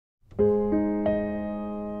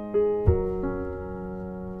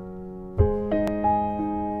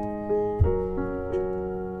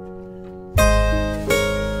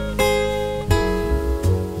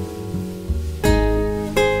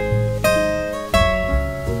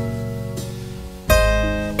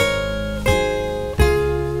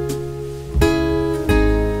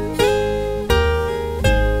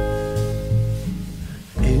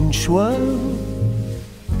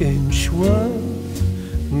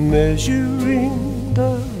measuring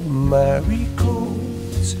the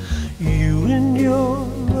marigolds. You and your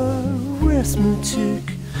arithmetic,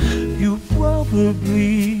 you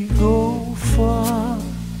probably go far.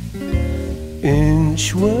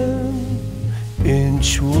 Inch one,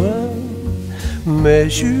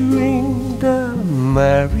 measuring the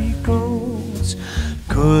marigolds.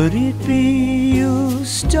 Could it be you'll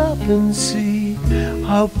stop and see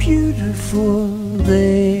how beautiful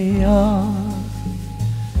they are?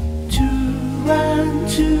 2 and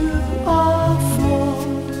 2 are 4,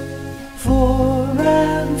 4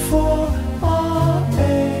 and 4 are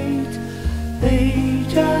 8,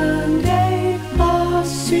 8 and 8 are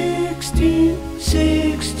 16,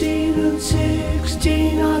 16 and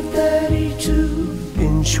 16 are 32.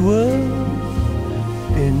 Inch one,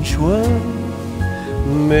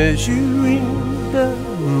 measuring the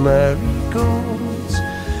marigolds.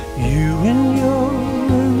 You and your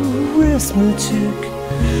arithmetic,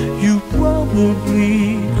 you probably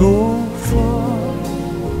go far.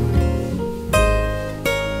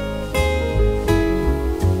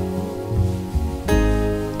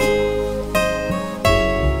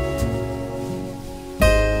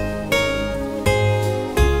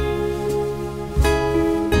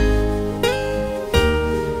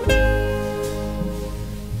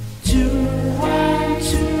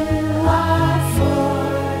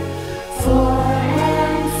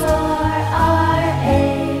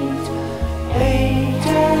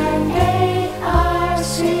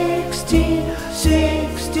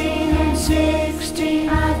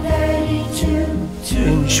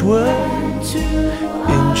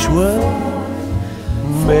 Inch one,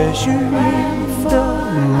 measuring the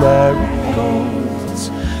marigolds.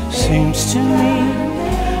 Seems to me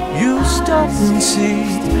you'll stop and see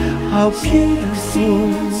how beautiful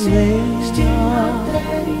they are.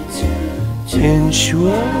 Inch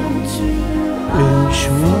one,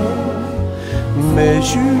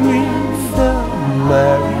 measuring the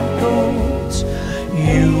marigolds.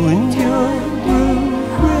 You and your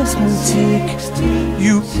arithmetic,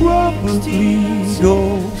 you probably go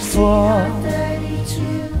far.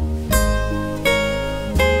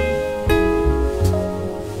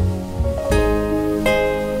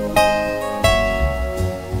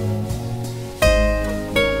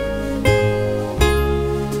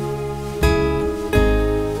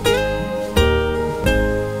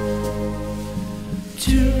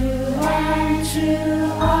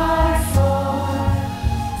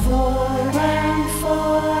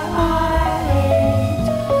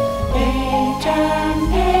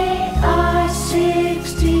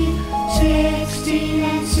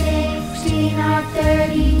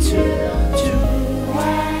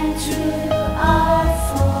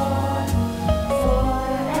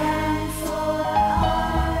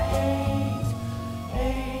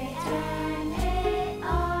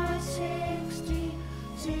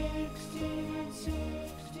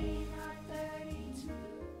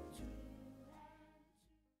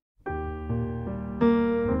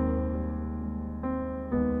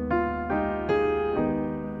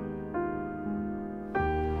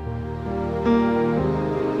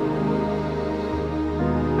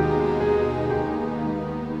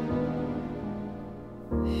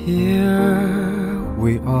 Here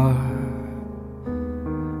we are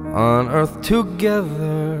on earth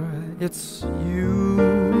together, it's you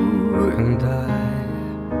and I.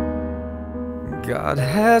 God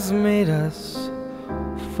has made us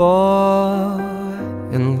fall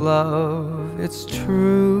in love, it's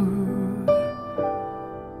true.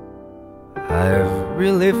 I've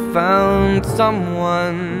really found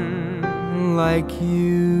someone like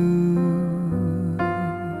you.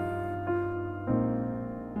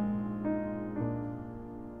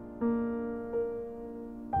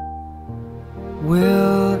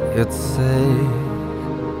 Will it say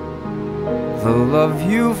the love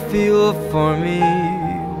you feel for me?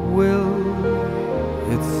 Will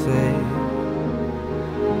it say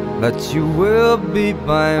that you will be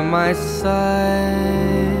by my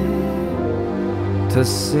side to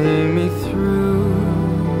see me through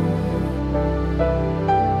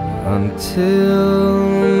until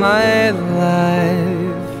my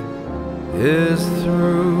life is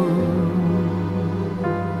through?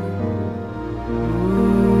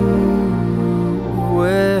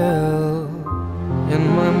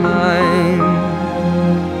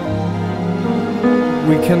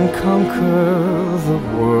 We can conquer the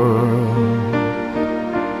world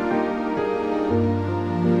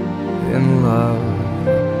in love,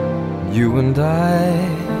 you and I,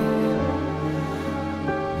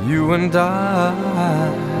 you and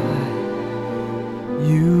I,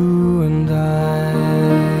 you and I.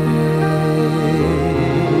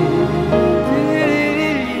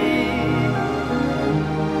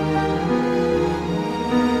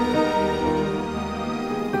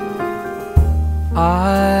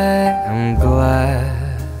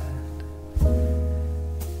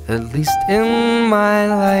 least in my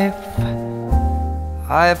life,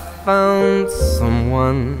 I found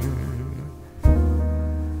someone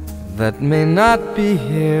that may not be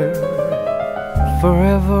here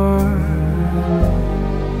forever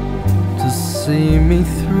to see me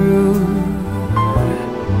through.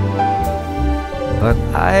 But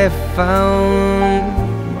I found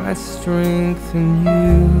my strength in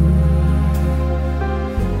you.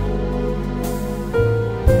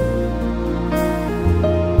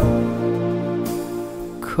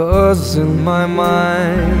 'Cause in my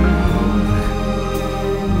mind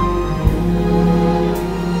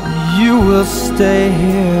you will stay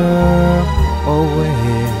here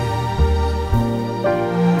always,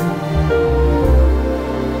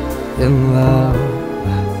 in love,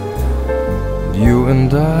 you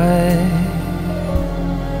and I,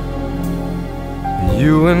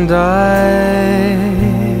 you and I,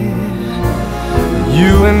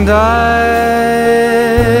 you and I.